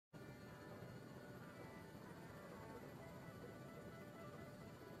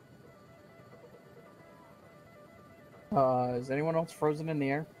Is anyone else frozen in the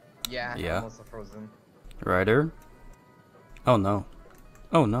air? Yeah, Yeah. I'm also frozen. Ryder? Oh no.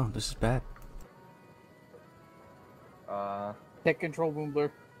 Oh no, this is bad. Take control, Boomblur.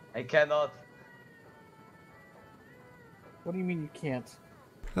 I cannot. What do you mean you can't?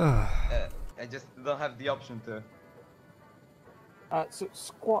 I just don't have the option to.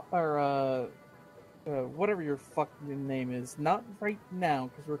 So whatever your fucking name is, not right now,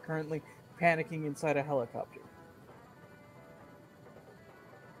 because we're currently panicking inside a helicopter.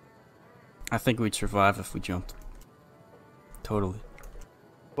 I think we'd survive if we jumped. Totally.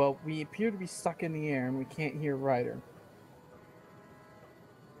 Well, we appear to be stuck in the air and we can't hear Ryder.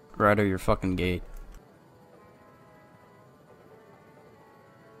 Ryder, you're fucking gay.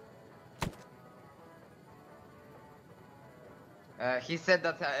 He said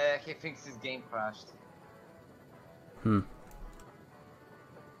that he thinks his game crashed. Oh,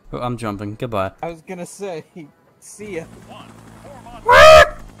 I'm jumping. Goodbye. I was gonna say, see ya.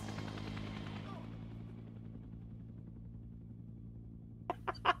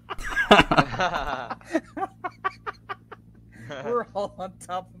 We're all on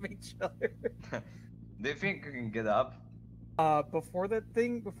top of each other. Do you think we can get up? Before the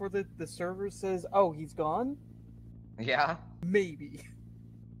server says, oh, he's gone? Yeah. Maybe.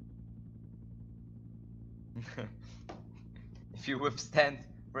 If you withstand,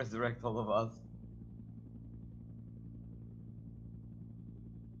 resurrect all of us.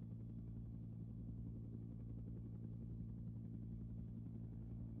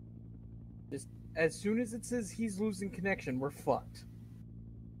 Just as soon as it says he's losing connection, we're fucked.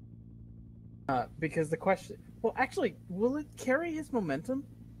 Because the question... Well, actually, will it carry his momentum?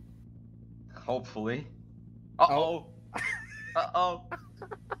 Hopefully. Uh-oh. Uh-oh.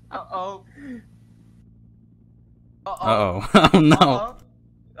 Uh-oh. Uh-oh. Oh no.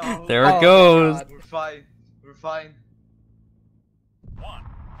 Oh. There it goes. God, we're fine. We're fine. 1.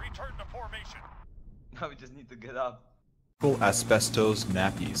 Return to formation. Now we just need to get up. Asbestos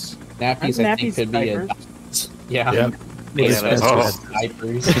nappies. Nappies, I think, could be a... Yeah. Yep. Asbestos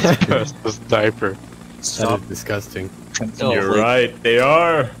diapers. Asbestos diaper. Stop. That is disgusting. Oh, You're like, right, they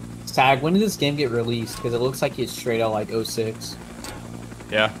are. Tag, when did this game get released? Because it looks like it's straight out like 06.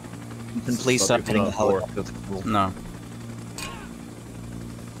 Yeah. And please stop hitting the Four. helicopter. No.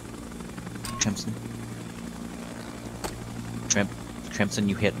 Crimson,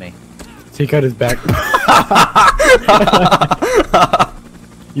 you hit me. Take out his back.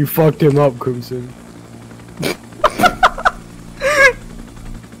 You fucked him up, Crimson.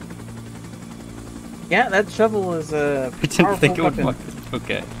 Yeah, that shovel is a powerful weapon.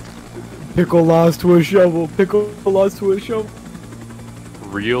 Okay. Pickle lost to a shovel. Pickle lost to a shovel.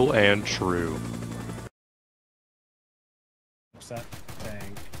 Real and true. What's that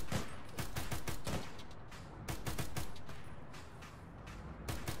thing?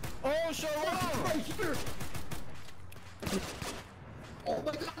 Oh, show up! Right here! Oh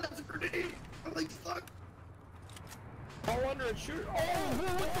my god, that's a grenade! I'm like stuck! Fall under and shoot! Oh, who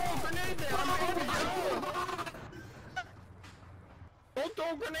would throw a grenade there? I'm don't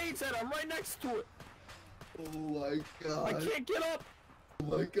throw grenades at it, I'm right next to it! Oh my god. I can't get up!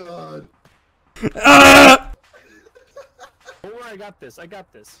 Oh my god. Don't worry, I got this, I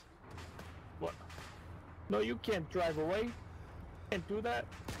got this. What? No, you can't drive away. Can't do that.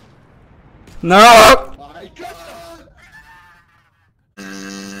 No! Oh my god!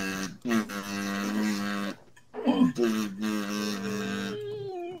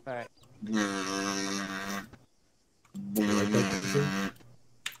 Alright.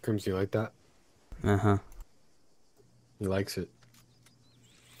 Crimson, you like that? Uh-huh. He likes it.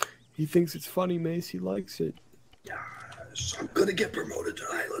 He thinks it's funny, Mace. He likes it. Yes, I'm gonna get promoted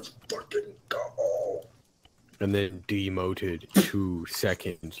tonight. Let's fucking go. And then demoted 2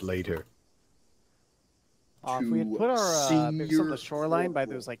 seconds later. If we had put our bits on the shoreline by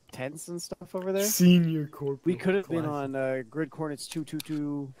those like tents and stuff over there, Senior corporal. we could have been on grid coordinates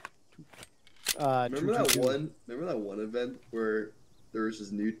 222. Remember that one event where there was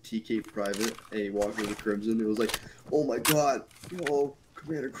this new TK private and he walked into Crimson? It was like, oh my god, yo,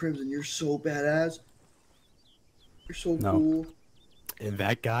 Commander Crimson, you're so badass. You're so cool. And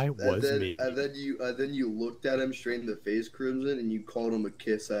that guy was me. And then you looked at him straight in the face, Crimson, and you called him a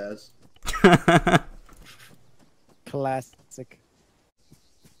kiss ass. Classic.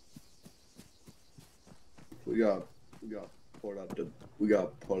 We got pull out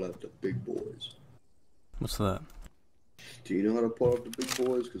the big boys. What's that? Do you know how to pull out the big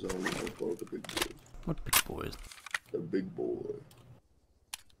boys? Because I don't know how to pull out the big boys. What big boys? The big boy.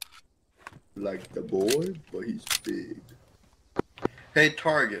 Like the boy, but he's big. Hey,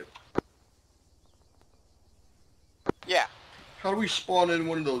 Target. How do we spawn in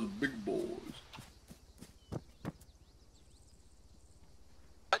one of those big boys?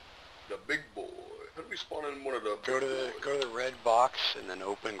 The big boy. How do we spawn in one of the Go to the red box and then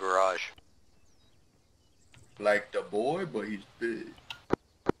open garage. Like the boy, but he's big.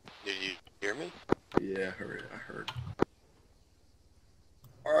 Did you hear me? Yeah, I heard.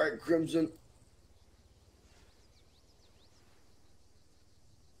 Alright, Crimson.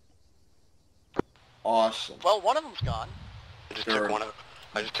 Awesome. Well, one of them's gone. I just took one of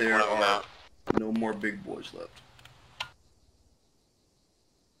them out. No more big boys left.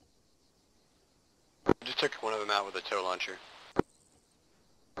 I just took one of them out with a tow launcher.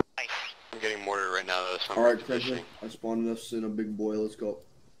 Nice. I'm getting mortared right now though, so I'm Alright, Crimson. I spawned us in a big boy. Let's go.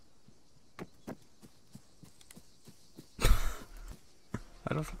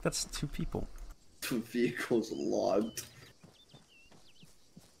 I don't think that's 2 people. 2 vehicles logged.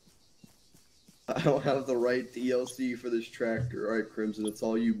 I don't have the right DLC for this tractor. Alright, Crimson, it's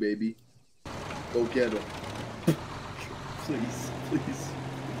all you, baby. Go get him. Please.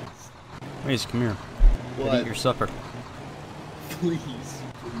 Mace, come here. What? Eat your supper. Please,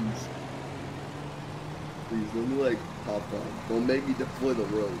 let me like hop on. Don't make me deploy the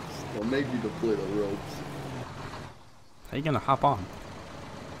ropes. How you gonna hop on?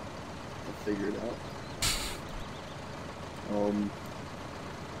 I'll figure it out.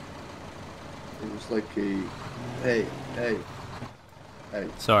 It was like a... Hey.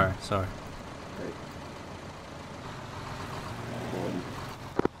 Sorry. Hey.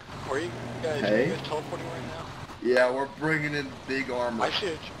 Where are you guys? Hey? Are you guys teleporting right now? Yeah, we're bringing in big armor. I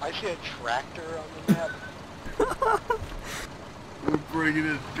see a tractor on the map. We're bringing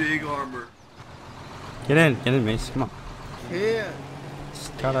in big armor. Get in, Mace. Come on. Can't.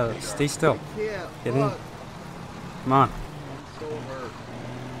 Just gotta stay still. Can't. Get in. Come on. I'm so hurt.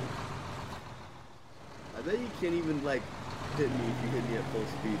 I bet you can't even like hit me if you hit me at full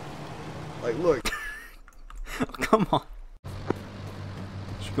speed. Like, look. Come on.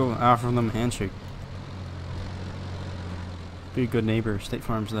 Should go offer them a handshake. Be a good neighbor. State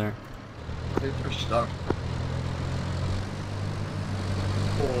Farm's there. They're stuck.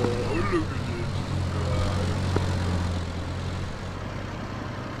 Oh, look at this.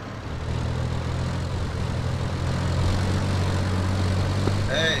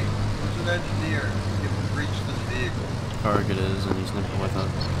 Hey, who's an engineer? You can reach this vehicle. Target is, and he's never with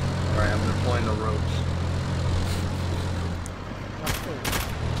us. Alright, I'm deploying the ropes.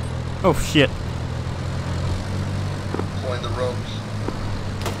 Oh shit. Deploying the ropes.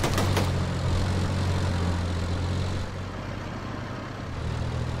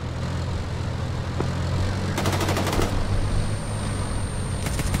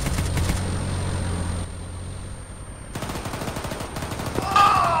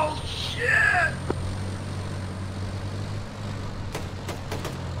 Oh shit!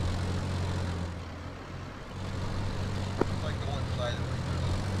 Like go inside it like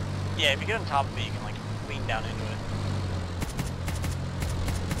this. Yeah, if you get on top of it, you can like lean down into it.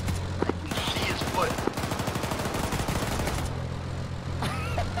 See his foot.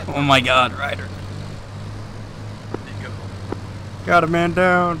 Oh my god, Ryder. There you go. Got a man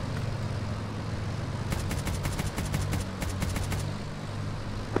down.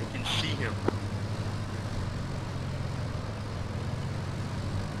 I can see him.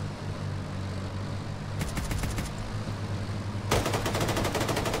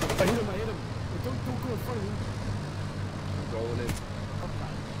 I hit him. Don't go in front of me. I'm going in.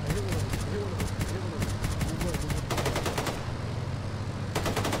 I hit one of them.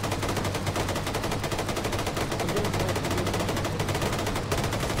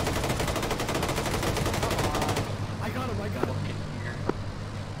 I got him.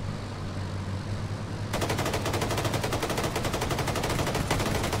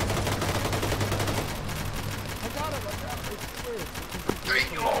 There you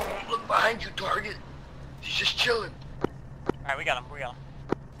go. Look behind you, target. He's just chilling. Alright, we got him.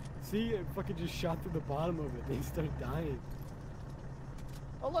 See, it fucking just shot through the bottom of it. They start dying.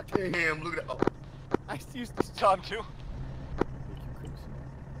 Oh look, Damn, look at that. Oh. I used this dog too. Thank you, Crimson.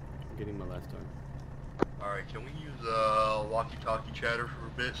 I'm getting my last time. Alright, can we use walkie-talkie chatter for a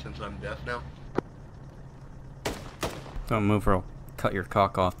bit since I'm deaf now? Don't move or I'll cut your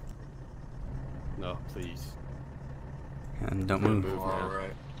cock off. No, please. And don't move.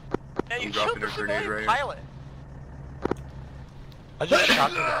 Alright. Yeah, you I'm killed dropping the a grenade civilian right here. pilot. I just shot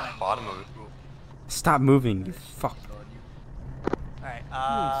to the bottom of it. Stop moving, you fuck. Alright,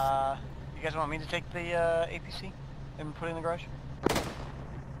 you guys want me to take the APC and put it in the garage? Alright.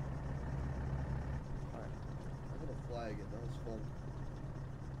 I'm gonna fly again, that was fun.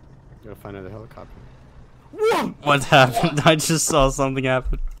 Gotta find another helicopter. What happened? I just saw something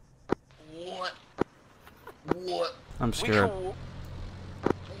happen. What? What? I'm scared.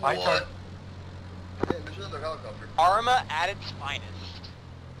 What? Hey, there's another helicopter. Arma at its finest.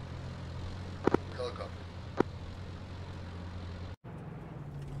 Helicopter.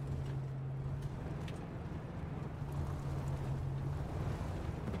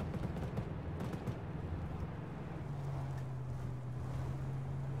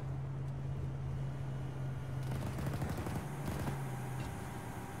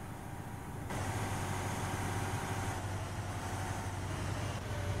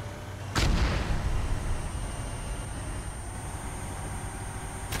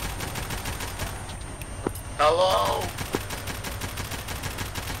 Hello?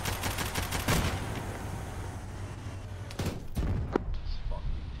 This is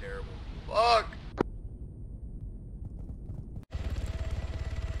fucking terrible. Fuck!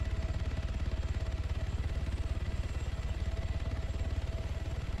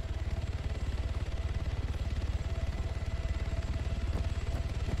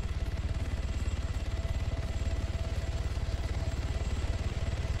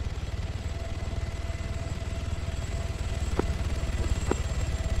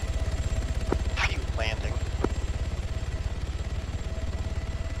 Landing.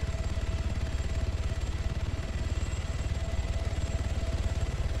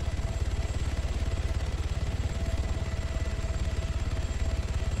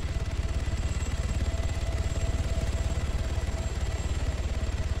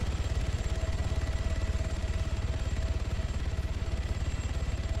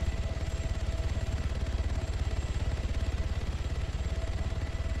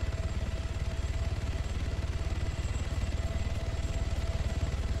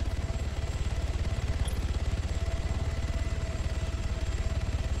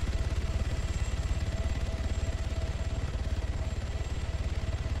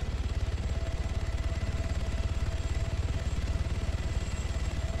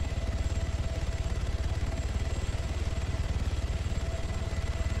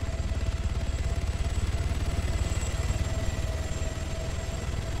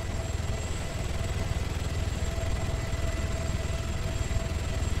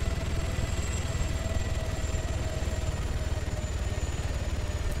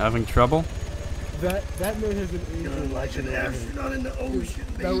 Having trouble? That man has an angel. You're like an astronaut in the ocean,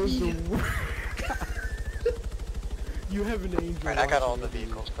 baby. That was the worst. You have an angel. Alright, I got all the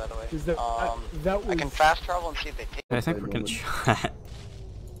vehicles, by the way. That was... I can fast travel and see if they take. I think we're getting shot.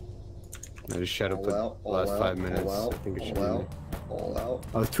 I just shut up the last 5 minutes. I think it should be me. All out.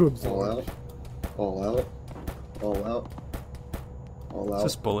 I was too All absorbed. out. All out. All out. All Is out.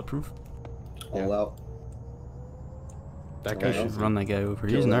 this bulletproof? All out. That I guy should should run that guy over.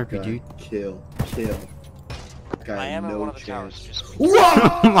 He's an that RPG. guy. Kill. Kill. Guy I am in no one of the chance. towers. Just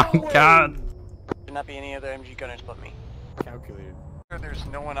Oh my god! should not be any other MG gunners but me. Calculated. There's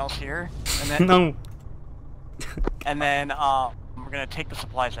no one else here, and then No! and then we're gonna take the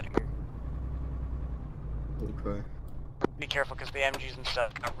supplies out of here. Okay. Be careful because the MGs and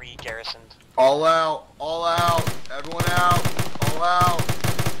stuff got re-garrisoned. All out. All out. Everyone out. All out.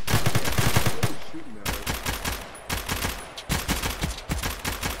 Shooting at us.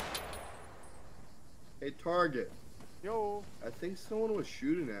 Hey, target. Yo. I think someone was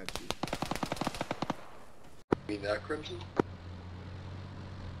shooting at you. You mean that, Crimson?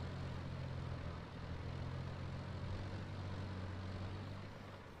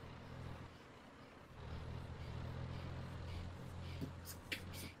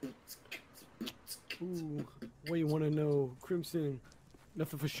 Ooh, what you wanna know? Crimson,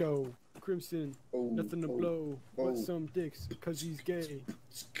 nothing for show. Crimson, nothing to blow. But some dicks, cause he's gay.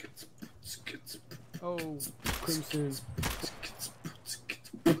 Oh, Crimson.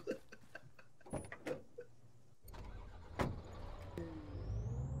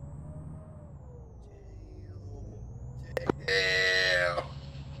 Yeah.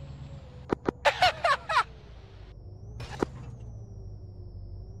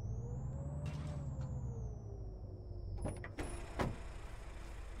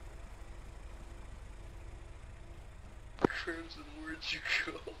 Crimson, where'd you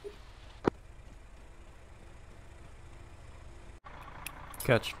go?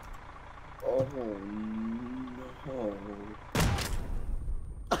 Catch. Oh no.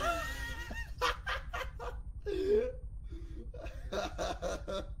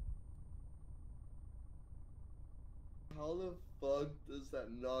 How the fuck does that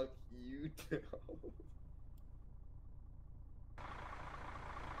knock you down?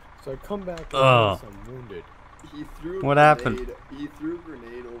 So I come back Ugh. and I'm wounded. He threw a What grenade, happened? He threw a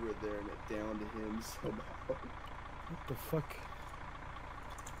grenade over there and it downed him somehow. What the fuck?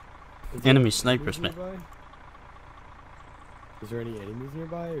 Is there Enemy any snipers, enemies man. nearby? Is there any enemies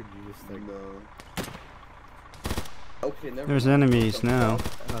nearby, or do you just like? No. Okay, never There's mind. enemies What the now.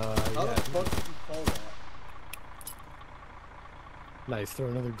 fuck? How Yeah. the fuck did you call that? Nice. Throw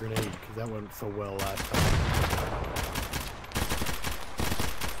another grenade, because that went so well last time.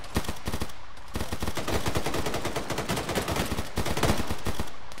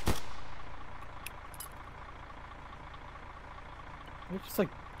 It's just like.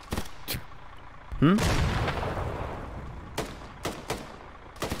 Hmm?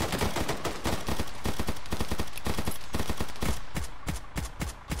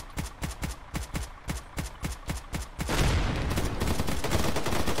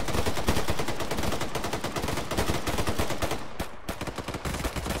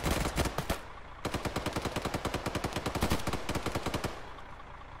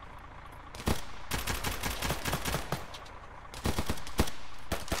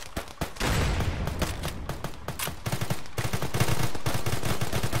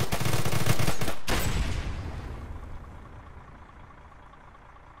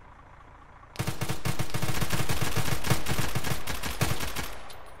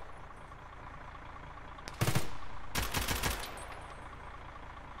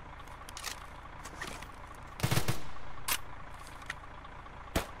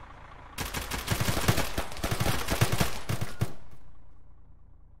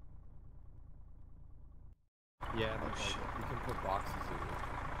 Yeah, like, you can put boxes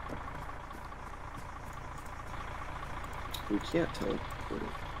in We can't teleport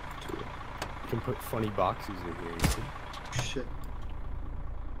it to it. You can put funny boxes in here, you see? Shit.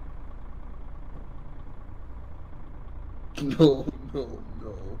 No, no,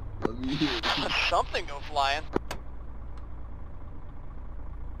 no. Let me hear it. Something go flying.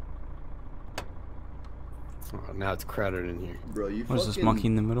 Oh, now it's crowded in here. Bro, you What is this monkey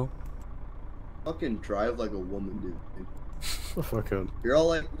in the middle? fucking drive like a woman, dude. The fuck up. You're all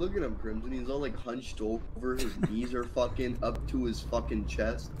like, look at him, Crimson. He's all like hunched over. His knees are fucking up to his fucking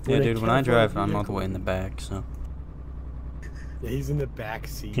chest. Yeah, When dude, it when I comes drive, out, I'm you all get the way in the back, so. Yeah, he's in the back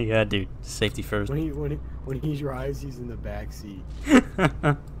seat. Yeah, dude, safety first. When he drives, he's in the back seat.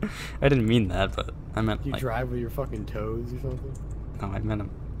 I didn't mean that, but I meant You like. drive with your fucking toes or something? No, I meant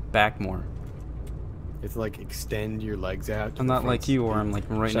back more. It's like extend your legs out. to I'm the not front like you, or seat. I'm like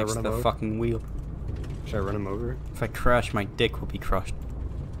right Should I next to run the him over? fucking wheel. Should I run him over? If I crash, my dick will be crushed.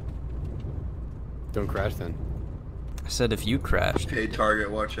 Don't crash then. I said if you crashed. Hey, target,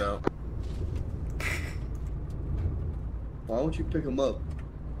 watch out. Why don't you pick him up?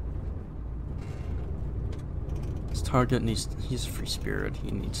 This target needs. He's a free spirit. He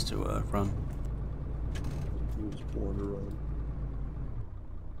needs to run. He was born to run.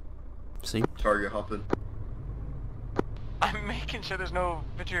 See? Target hopping. I'm making sure there's no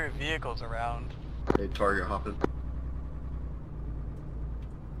picture vehicles around. Hey, target hopping.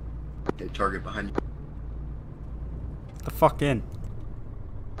 Hey, target behind you. Get the fuck in.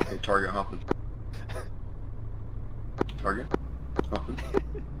 Hey, target hopping. Target hopping.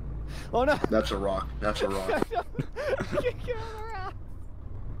 Oh no! That's a rock. That's a rock.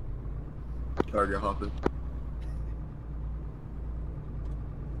 Target hopping.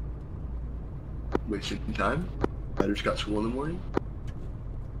 Wasting time. Ryder's got school in the morning.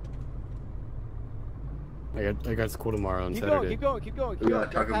 I got school tomorrow on Keep Saturday. going, keep going, keep going, keep We going.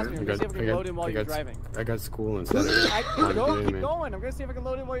 got Drive Taco past Man. me. I'm gonna see if I can load in while you're driving. I got school on Saturday. Keep going. I'm gonna see if I can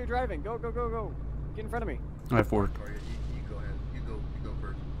load in while you're driving. Go, go, go, go. Get in front of me. I have work. Target, you go ahead. You go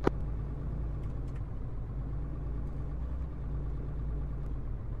first.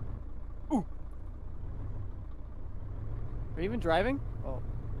 Are you even driving? Oh.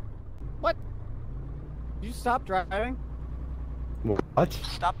 What? Did you stop driving? What?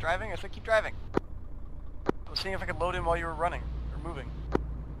 Stop driving? I said keep driving. I was seeing if I could load in while you were running or moving.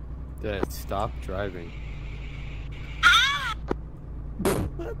 Dad, stop driving.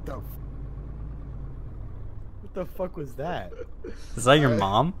 What the? What the fuck was that? Is that your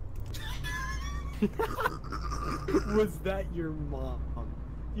mom? Was that your mom?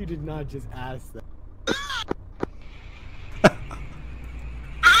 You did not just ask that.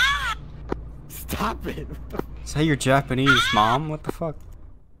 Stop it! Is that your Japanese mom? What the fuck?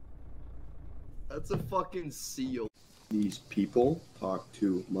 That's a fucking seal. These people talk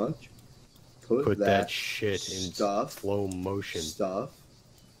too much. Put that shit in stuff, slow motion.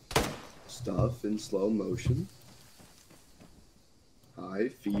 Stuff in slow motion. I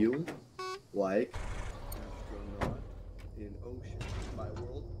feel like astronaut in ocean. My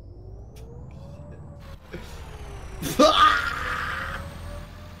world.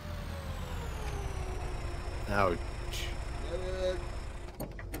 Ouch.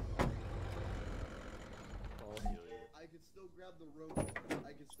 I can still grab the rope.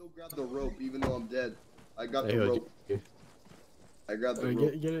 I can still grab the rope even though I'm dead. I got the Hey, rope. I grabbed the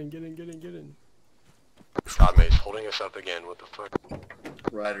rope. Get in. God, mate, holding us up again. What the fuck?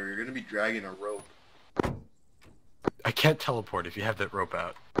 Ryder, you're gonna be dragging a rope. I can't teleport if you have that rope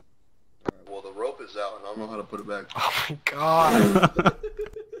out. Alright, well the rope is out and I don't know how to put it back. Oh my god.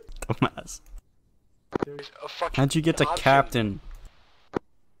 Dumbass. A fucking How'd you get to option. captain?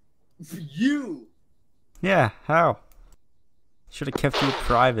 You! Yeah, how? Should have kept you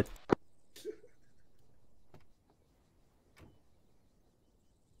private.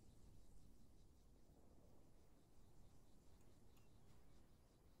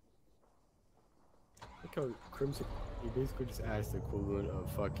 Look how Crimson, you basically just asked the equivalent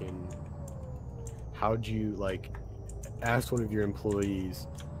of fucking, how'd you, like, ask one of your employees,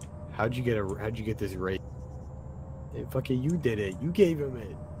 how'd you get this raise? And fucking you did it, you gave him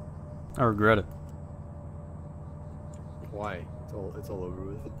it. I regret it. Why? It's all over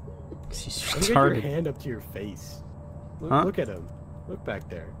with. He's Look at your retarded. hand up to your face. Look, Huh? look at him. Look back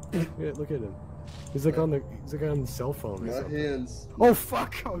there. Look at him. He's like on the cell phone or My something. hands. Oh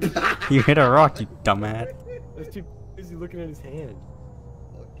fuck! Oh, You hit a rock, you dumbass. That's too busy looking at his hand.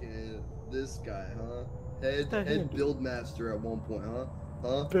 Fucking this guy, huh? that Head hand do? build master at one point, huh?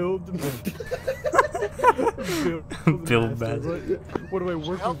 Huh? Build. Build master. master. What do I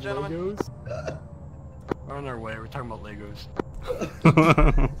work Help, with gentlemen. Legos? We're on our way. We're talking about Legos.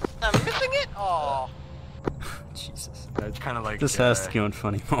 I'm missing it? Aw. Jesus. That's kind of like This has to go in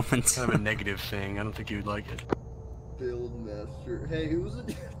funny moments. kind of a negative thing. I don't think you would like it. Build master. Hey, who's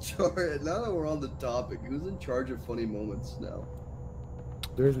in charge? Now that we're on the topic, who's in charge of funny moments now?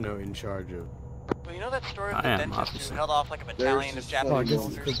 There's no in charge of. Well, you know that story of I the am, dentist obviously. who held off like a battalion of just Japanese funny Fuck,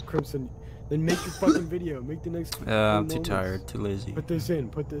 soldiers? this is Crimson. Then make your fucking video. Make the next. I'm funny too moments. tired, too lazy. Put this in.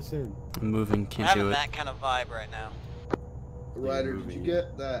 Put this in. I'm moving, I'm can't having do it. that kind of vibe right now. Ryder, did you moving.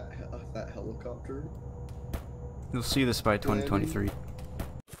 get that helicopter? You'll see this by 2023.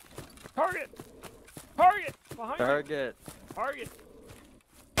 Target! Target! Behind Target. Target!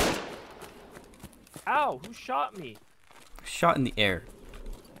 Ow! Who shot me? Shot in the air.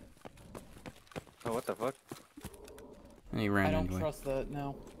 Oh, what the fuck? And he I ran don't anyway. trust that,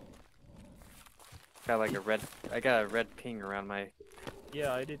 no. Got like a red. I got a red ping around my.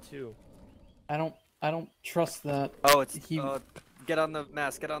 Yeah, I did too. I don't trust that. Oh, it's. He- Get on the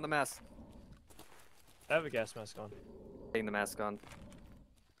mask. Get on the mask. I have a gas mask on. Getting the mask on.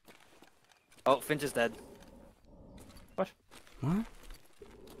 Oh, Finch is dead. What?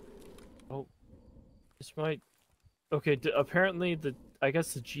 This might. Okay, apparently I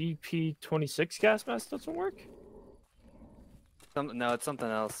guess the GP26 gas mask doesn't work. No, it's something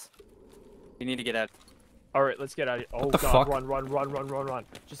else. You need to get out. All right, let's get out of here. Oh the god, fuck? run!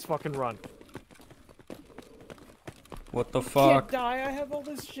 Just fucking run. What the Can't fuck? die, I have all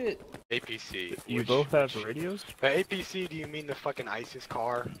this shit. APC. You both have radios? By APC, do you mean the fucking ISIS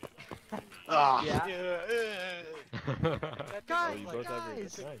car? Ah. Yeah. Oh, you both have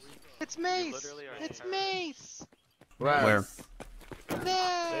radios. Nice. It's Mace! It's Mace! Where?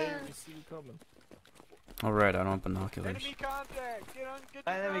 There, you see me coming. Alright, I don't have binoculars. Enemy contact! Get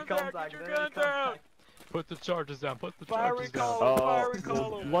Enemy contact! Get your Enemy gun down! contact! Put the charges down. Put the Fire charges down. recall! Fire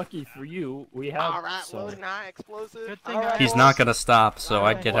recall! Lucky for you, we have Alright, some. loading high explosive. Good thing Alright. He's not gonna stop, so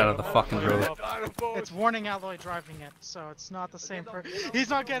I get out of the fucking road. It's Warning alloy driving it, so it's not the same per. He's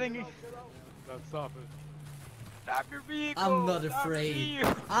not getting. Stop it. Stop your vehicle! I'm not Stop afraid.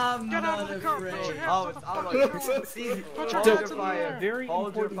 your I'm Get out not of the car, put your afraid. hands Oh, on it's the all car. right. Put your See, Put your hold hands your in the fire. air. Very Hold your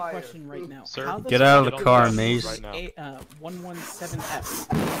important fire. question right now. Sir, How the Get out of fuck the car, does Mace. Right now. 117F?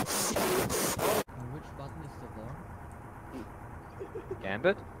 Which button is the door?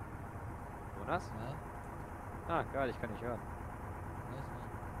 Gambit? Jonas? Ah, geil, ich kann nicht hören.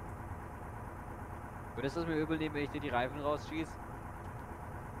 Würdest du es mir übel nehmen, wenn ich dir die Reifen rausschieße?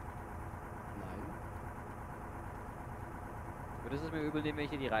 Nein. Würdest du es mir übel nehmen, wenn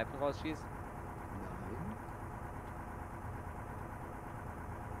ich dir die Reifen rausschieße?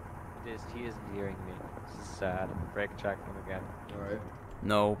 Nein. He isn't hearing me. This is sad. I'm break check him again. Alright.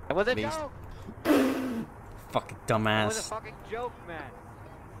 No, It was a please. joke! Fucking It was a dumbass. fucking joke, man!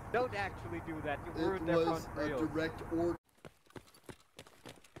 Don't actually do that. You It ruined their fun was a real. direct order.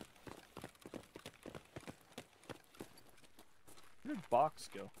 Where did box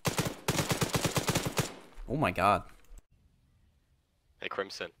go? Oh my god. Hey,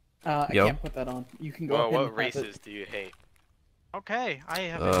 Crimson. I Yo. can't put that on. You can go Well, ahead what and have it. races do you hate? Okay, I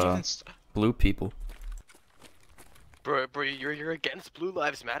haven't even. Blue people. Bro, you're against Blue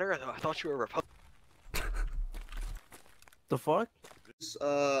Lives Matter? I thought you were a Republican. The fuck?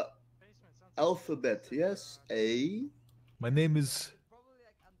 Alphabet, yes. A. My name is.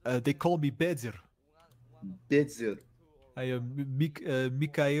 They call me Bezer. Bezer. I am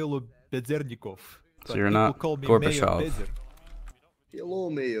Mikhailo Bezernikov. So you're not Gorbachev. Hello,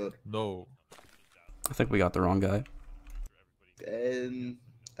 Mayor. No. I think we got the wrong guy.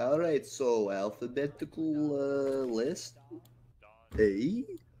 Alright, so alphabetical list. A.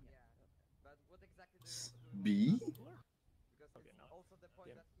 B.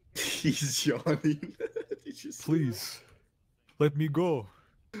 He's yawning. Please, let me go.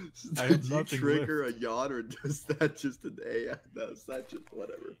 I Did have you nothing trigger a yawn, or is that just an A? No, is that just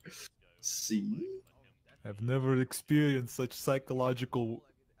whatever? C. I've never experienced such psychological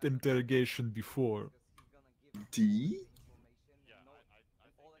interrogation before. D.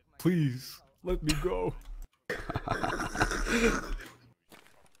 Please, let me go.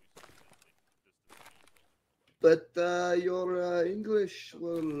 But your English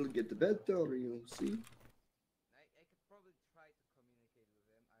will get better, you see.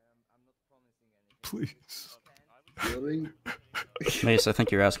 Please. Mace, I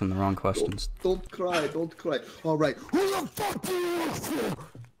think you're asking the wrong questions. Don't cry, don't cry. Alright. Who the fuck do you work for?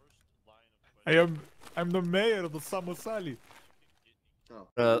 I'm the mayor of the Samosali.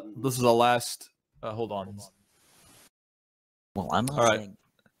 This is the last. Hold on. Well, I'm not saying.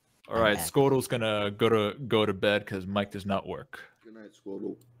 All right, Squodel's gonna go to bed because Mike does not work. Good night,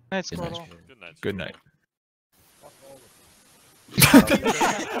 Squodel. Night, Squodel. Good night. What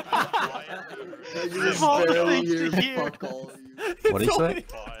did he say?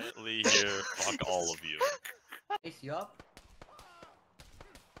 Quietly here, fuck all of you. Is you up?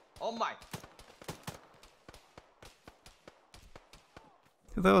 Oh my!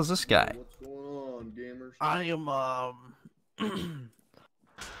 Who the hell is this guy? What's going on, gamers? I am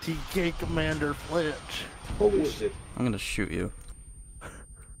TK Commander Fletch. Holy shit. I'm gonna shoot you.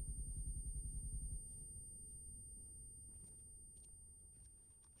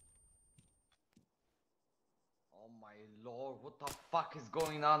 Oh my lord, what the fuck is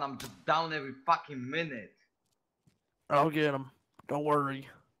going on? I'm just down every fucking minute. I'll get him. Don't worry.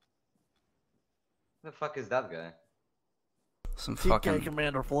 Who the fuck is that guy? Some TK fucking.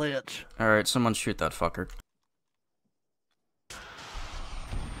 Commander Fletch. Alright, someone shoot that fucker.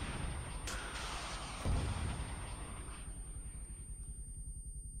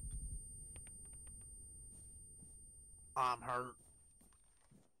 I'm hurt.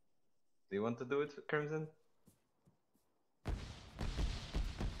 Do you want to do it, Crimson?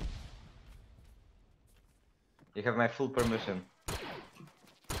 You have my full permission.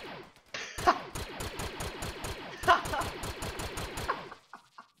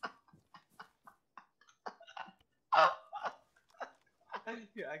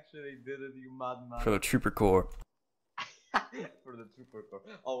 You actually did it, you madman. For the Trooper Corps. For the Trooper Corps.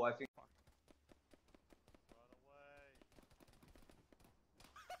 Oh, I think.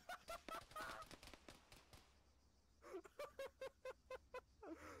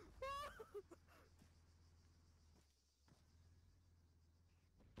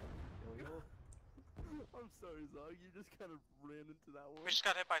 I'm sorry, Zog. You just kind of ran into that one. We just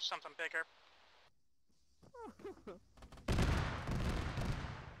got hit by something bigger.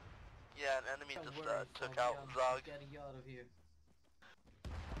 Yeah, an enemy just took out Zog. Getting you out of here.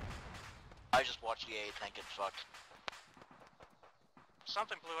 I just watched the A tank get fucked.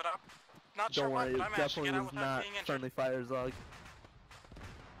 Something blew it up. Not sure Don't what, worry, but I it managed to definitely get out was without not being injured. friendly fire, Zog.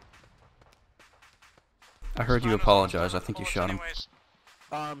 I heard you apologize. I think you shot him.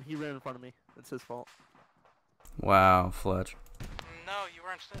 He ran in front of me. It's his fault. Wow, Fletch. No, you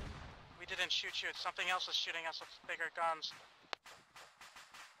weren't. We didn't shoot you. It's something else is shooting us with bigger guns.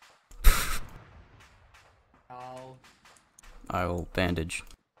 Ow. I will bandage.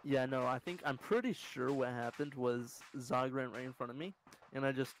 Yeah, no, I'm pretty sure what happened was Zog ran right in front of me, and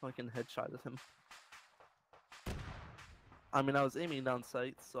I just fucking headshotted him. I mean, I was aiming down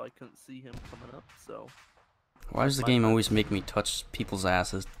sights, so I couldn't see him coming up, so... Why does the game always make me touch people's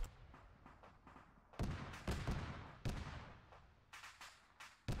asses?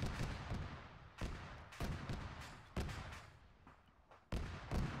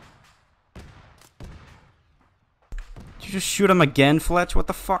 Did you just shoot him again, Fletch? What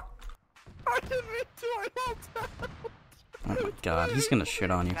the fuck? I didn't mean to, I helped out! Oh my god, he's gonna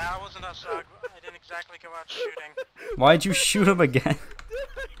shit on you. Nah, it wasn't us, Zog. I didn't exactly go out shooting. Why'd you shoot him again?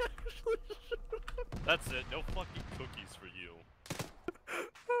 That's it, no fucking cookies for you.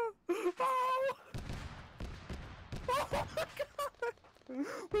 Oh! Oh my god!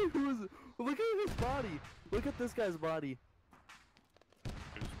 Wait, who is it? Look at his body. Look at this guy's body.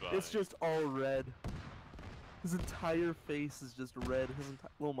 It's just all red. His entire face is just red.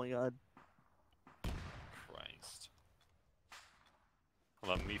 Oh my god. Christ.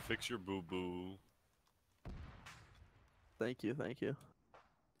 Let me fix your boo-boo. Thank you, thank you.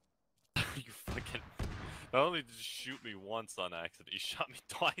 You fucking... Not only did you shoot me once on accident, you shot me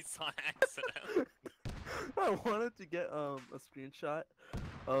twice on accident. I wanted to get a screenshot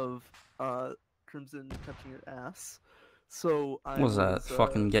of Crimson touching your ass. So I What was that?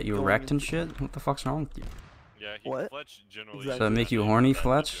 Fucking get you erect and shit? What the fuck's wrong with you? Yeah, What? Fletch generally... Does that make you horny,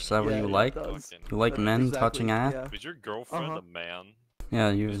 Fletch? Is that what you like? You like men touching ass? Is your girlfriend a man? Yeah,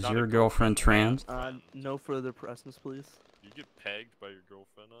 is your girlfriend trans? No further presence, please. You get pegged by your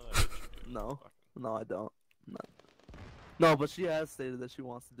girlfriend? I bet you do. No. No, I don't. No, but she has stated that she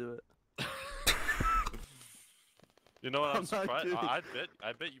wants to do it. You know what? I'm I'm not surprised. kidding.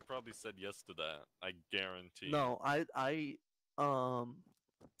 I bet you probably said yes to that. I guarantee. No, I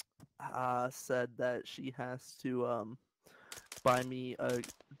said that she has to buy me a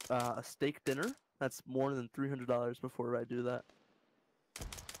steak dinner. That's more than $300 before I do that.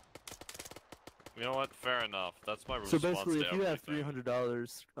 You know what? Fair enough. That's my So response basically, to if you have everything.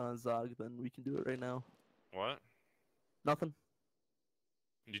 $300, Zog, then we can do it right now. What? Nothing.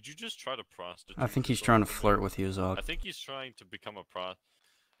 Did you just try to prostitute? I think he's yourself trying to for me? flirt with you, Zog. I think he's trying to become a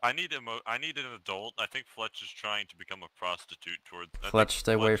I need an adult. I think Fletch is trying to become a prostitute towards. Fletch,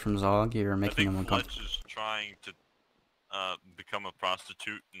 stay away from Zog. You're making him I think Fletch uncomfortable. is trying to become a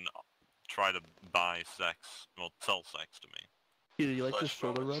prostitute and try to buy sex. Well, sell sex to me. Peter, you like this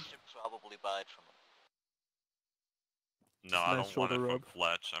shoulder rub? Probably buy it from him. No, Nice I don't want it shoulder from rub.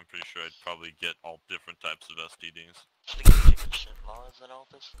 Fletch. I'm pretty sure I'd probably get all different types of STDs.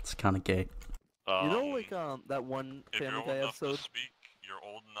 It's kind of gay. You know, like that one If you're Family old Guy enough to episode. speak, you're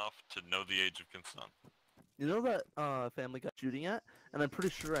old enough to know the age of consent. You know that Family Guy shooting at, and I'm pretty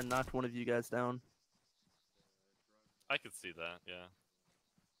sure I knocked one of you guys down. I could see that, yeah.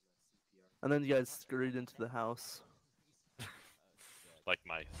 And then you guys scurried into the house. Like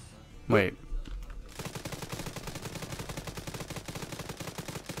mice. Wait.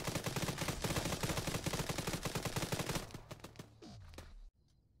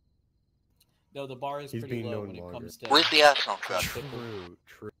 No, the bar is He's pretty being low known when it longer. comes to. Where's the asphalt truck?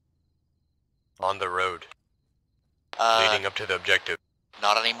 True. On the road. Leading up to the objective.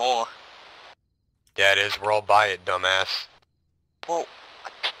 Not anymore. Yeah, it is. We're all by it, dumbass. Well,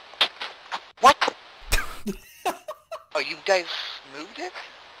 what? Oh, you guys moved it?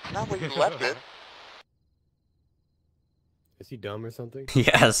 Not where you left it. Is he dumb or something?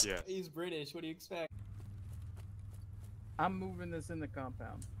 Yes. Yeah. He's British. What do you expect? I'm moving this in the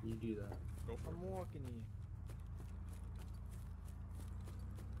compound. You do that. Go for I'm walking you.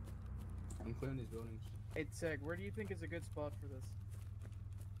 I'm clearing these buildings. Hey, Teg, where do you think is a good spot for this?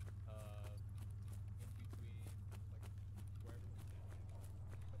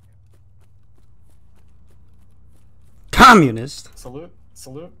 Communist! Salute.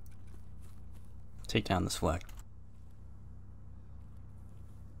 Salute. Take down this flag.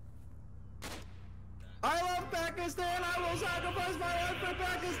 I love Pakistan! I will sacrifice my life for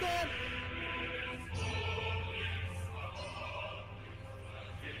Pakistan!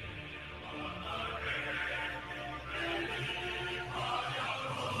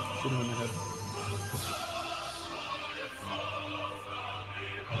 Shoot him in the head.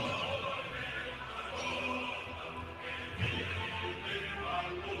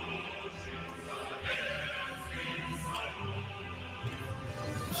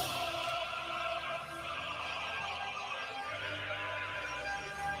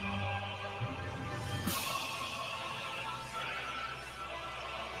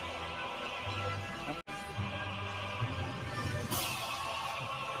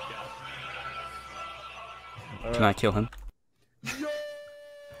 Can I kill him?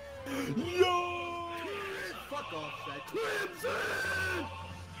 Yo! Fuck off, Crimson!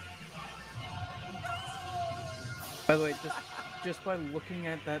 By the way, just by looking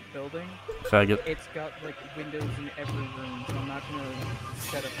at that building, Faggot. it's got like windows in every room, so I'm not gonna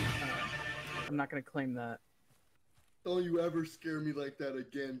set up. I'm not gonna claim that. Don't you ever scare me like that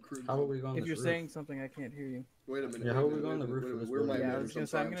again, Crimson. How are we going If this you're roof? saying something, I can't hear you. Wait a minute. Yeah, wait how a are we minute, going wait the a roof minute, of this where are my building? Yeah, I manners? was gonna I'm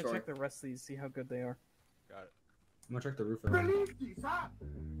say I'm sorry, gonna I'm sorry. check the rest of these, see how good they are. Got it. I'm gonna check the roof. Right now. Release these, huh?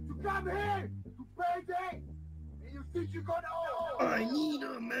 You come here, you crazy, and you think you're gonna. I need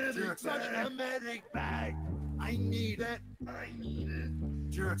a medic You're such a bag. medic bag. I need it. I need it.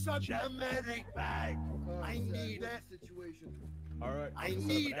 You're such a medic bag. I need it. Situation. Alright. I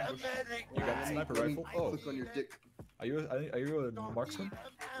need a medic You got a bag. sniper Let me rifle? Oh. click on your dick. Are you a marksman?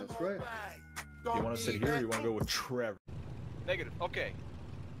 That's right. Do you want to sit here or you want to go with Trevor? Negative. Okay.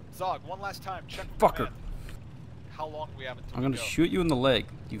 Zog, one last time. Check with Fucker. your man. How long we have until I'm we gonna go? shoot you in the leg,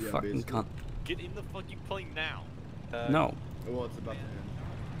 you Yeah, fucking basically. cunt. Get in the fucking plane now. No. Well, it's about to end.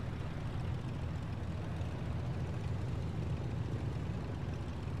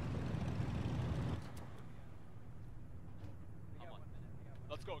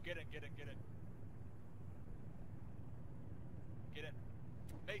 Let's go. Get in. Get in. Get in. Get in.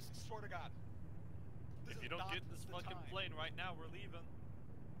 Mace, swear to God. This If is you don't not get in this the fucking time. plane right now, we're leaving.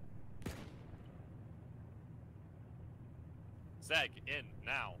 Zeg, in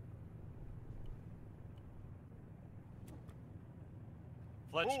now.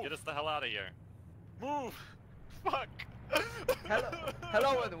 Fletch, Move. get us the hell out of here. Move. Fuck.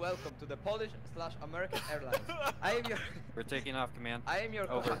 Hello and welcome to the Polish/American Airlines. I am your We're taking off, command. I am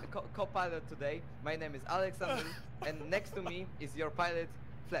your Over. co-pilot today. My name is Alexander, and next to me is your pilot,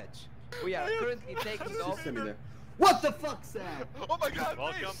 Fletch. We are currently taking off. Send me there. What the fuck, Sam? Oh my God,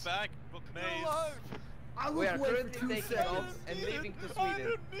 Welcome Mace. back, You're Maze. alive. I was We are away for currently 2 taking seconds. off and leaving to I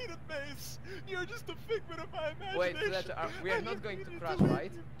Sweden. didn't need it, Mace. You're just a figment of my imagination. Wait, Fletch, we I are not didn't going need to you crash, leave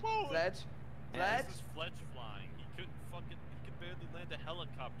right? Poland. Fletch, Yeah, Fletch. this is Fletch flying. He could barely land a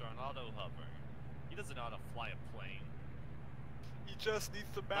helicopter on auto hover. He doesn't know how to fly a plane. He just needs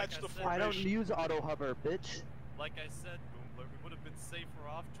to match Like I the said, I don't formation. use auto hover, bitch. Like I said, Boomler, we would have been safer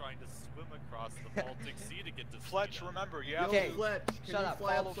off trying to swim across the Baltic Sea to get to Fletch, Sweden. remember, you have Okay, to... Fletch, can shut you up.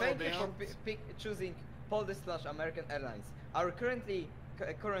 fly follow upside Thank you for down? choosing Polish/American Airlines. Our current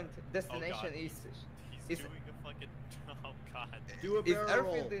destination is He's doing a fucking... Oh god. Do a is barrel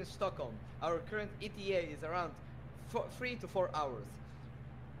airfield roll. in Stockholm. Our current ETA is around 3 to 4 hours.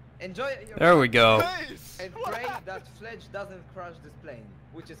 Enjoy your There we go. Mace! and pray that Fletch doesn't crash this plane,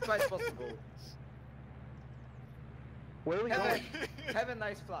 which is quite possible. Where are we Have going? have a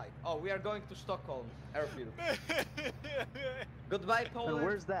nice flight. Oh, we are going to Stockholm airfield. Goodbye, And Poland.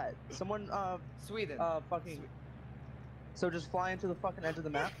 where's that? Someone, Sweden. fucking. So just fly into the fucking edge of the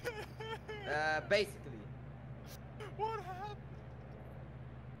map? Basically. What happened?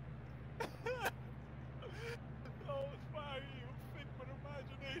 Oh, why are you a figment of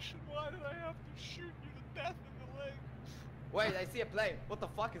imagination? Why did I have to shoot you to death in the leg? Wait, I see a plane. What the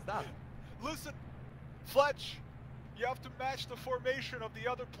fuck is that? Listen, Fletch, you have to match the formation of the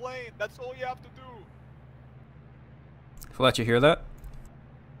other plane. That's all you have to do. Fletch, you hear that?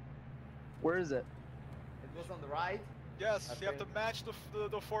 Where is it? It was on the right. Yes, you have Okay. to match the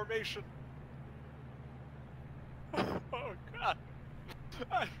formation. Oh god.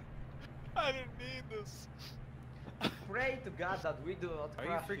 I didn't need this. Pray to God that we do not Are you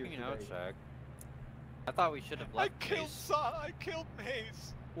crash freaking today. out, Shaq? I thought we should have I left killed base. I killed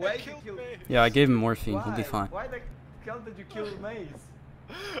Maze. Why I did you killed kill- Maze. Yeah, I gave him morphine. Why? He'll be fine. Why the hell did you kill Maze?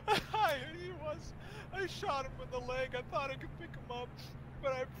 I shot him in the leg. I thought I could pick him up,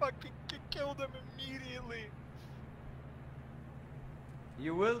 but I fucking killed him immediately.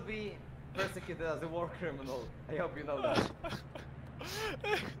 You will be persecuted as a war criminal. I hope you know that.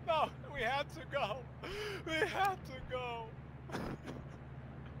 No, we had to go. We had to go.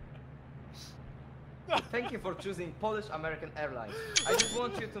 Thank you for choosing Polish/American Airlines. I just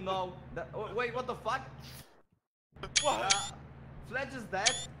want you to know that. Oh, wait, what the fuck? What? Fletch is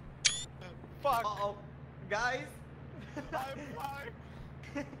dead. Fuck. Uh-oh. Guys. I'm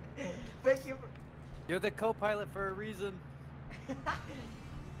fine. Thank you. You're the co-pilot for a reason.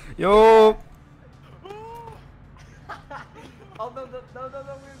 Yo! Oh no, we're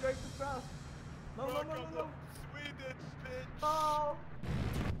going to crash. No. Sweden, bitch. No.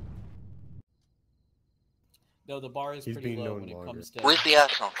 No, the bar is He's pretty being low known when it longer. comes to. Where's the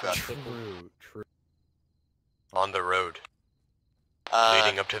astronaut truck? True. On the road.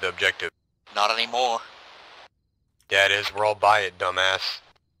 Leading up to the objective. Not anymore. Yeah, it is. We're all by it, dumbass.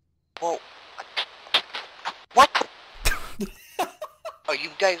 Well, what? Oh, you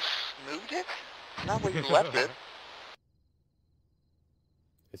guys moved it? Not where you left it.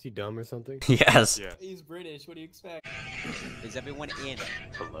 Is he dumb or something? Yes. Yeah. He's British. What do you expect? Is everyone in?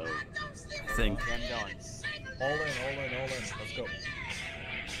 Hello. I think. Okay, I'm going. All in. Let's go.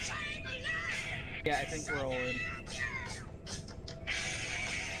 Yeah, I think we're all in.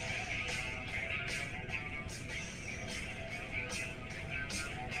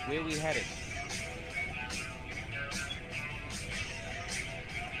 Where are we headed?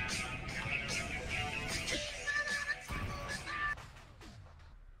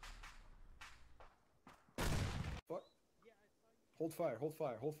 Fuck. Hold fire.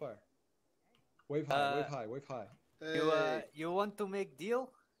 Wave high. You want to make deal?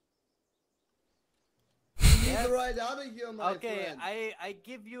 need to ride out of here, my friend. I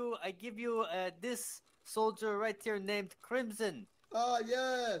give you this soldier right here named Crimson. Ah,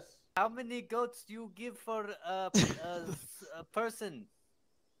 yes. How many goats do you give for a person?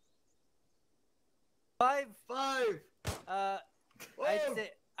 5. 5.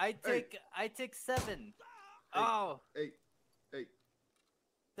 I take 7. Oh. 8.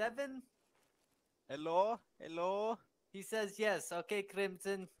 7. Hello. He says yes. Okay,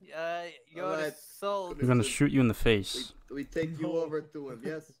 Crimson. You're Alright. sold. I'm gonna shoot you in the face. We take you over to him,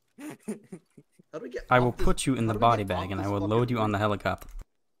 yes? How do we get I will off this- put you in how the do we body get off bag and I this will fucking load you on roof? the helicopter.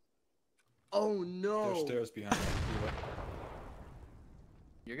 Oh no! There's stairs behind you.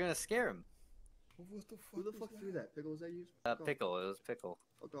 You're gonna scare him. Who the fuck threw that? Pickle, was that you? Pickle. It was Pickle.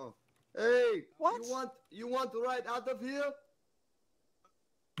 Fuck off. Hey! What? You want to ride out of here?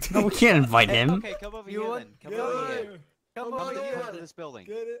 No, we can't invite him. Okay, come over here then. Come over here. Come Come over to here. this building.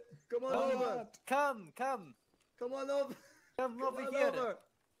 Get it? Come on over. Come. Come on over. Come over on here. over.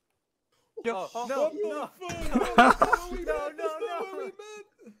 No. No.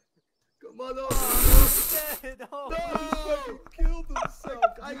 Come on over. Dead. Oh. No! Killed himself.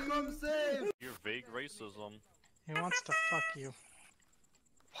 I come save. Your vague racism. He wants to fuck you.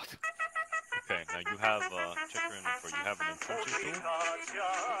 Okay, now you have check your inventory. You have an entrenching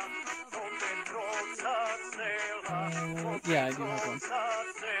tool. Yeah, I do have one.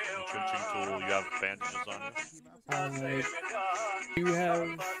 Entrenching tool. You have bandages on you. I do have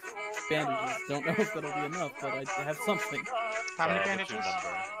bandages. Don't know if that'll be enough, but I have something. How many What's your bandages?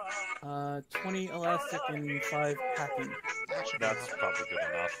 number? 20 elastic and 5 packing. That's probably good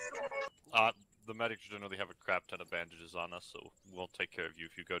enough. The medics generally have a crap ton of bandages on us, so we'll take care of you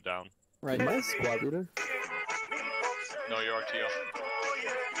if you go down. Right. Am I a squad leader? No, you're RTO.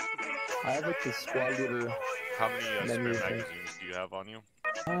 I have like the squad leader. How many spare menu thing. magazines do you have on you?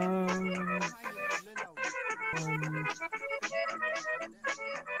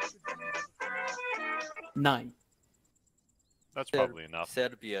 9. That's probably enough.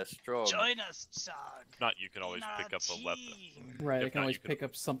 Serbia strong. Join us, Zog. If not, you can always pick up a weapon. Right, I If can not, always you pick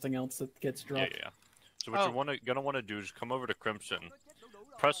up something else that gets dropped. Yeah. So what you're gonna want to do is come over to Crimson,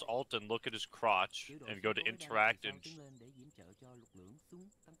 press Alt and look at his crotch, and go to Interact and.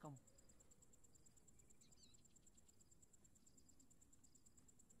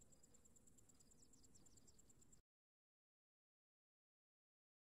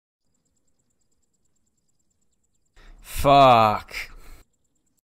 Fuck.